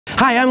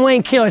Hi, I'm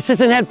Wayne Keeler,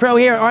 assistant head pro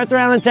here at Arthur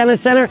Allen Tennis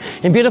Center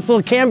in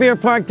beautiful Cambria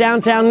Park,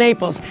 downtown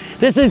Naples.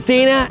 This is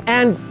Dina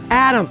and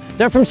Adam.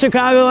 They're from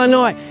Chicago,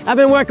 Illinois. I've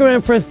been working with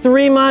them for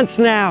 3 months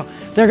now.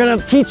 They're going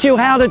to teach you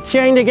how to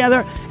train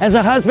together as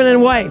a husband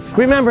and wife.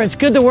 Remember, it's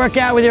good to work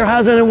out with your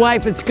husband and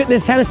wife. It's good.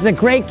 This tennis is a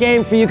great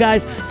game for you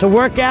guys to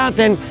work out,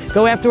 then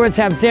go afterwards,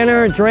 have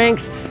dinner,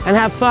 drinks, and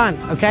have fun.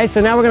 Okay,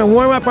 so now we're going to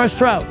warm up our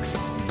strokes.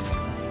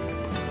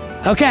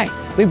 Okay,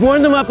 we've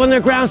warmed them up on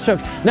their ground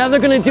strokes. Now they're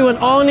going to do an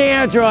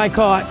all-in-the-air draw, I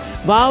call it.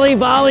 Volley,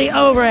 volley,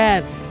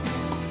 overhead.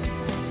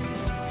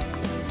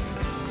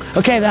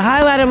 Okay, the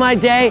highlight of my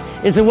day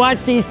is to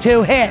watch these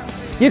two hit.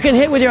 You can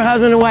hit with your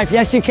husband and wife.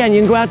 Yes, you can.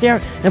 You can go out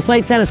there and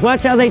play tennis.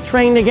 Watch how they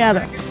train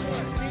together.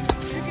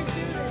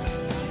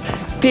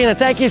 Dina,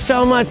 thank you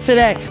so much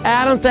today.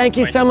 Adam, thank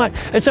you so much.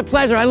 It's a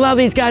pleasure. I love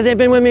these guys. They've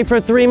been with me for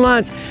 3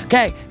 months.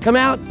 Okay, come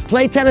out,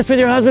 play tennis with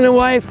your husband and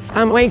wife.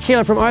 I'm Wayne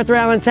Keeler from Arthur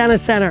Allen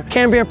Tennis Center,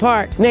 Cambria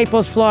Park,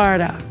 Naples,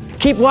 Florida.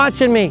 Keep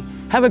watching me.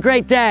 Have a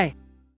great day.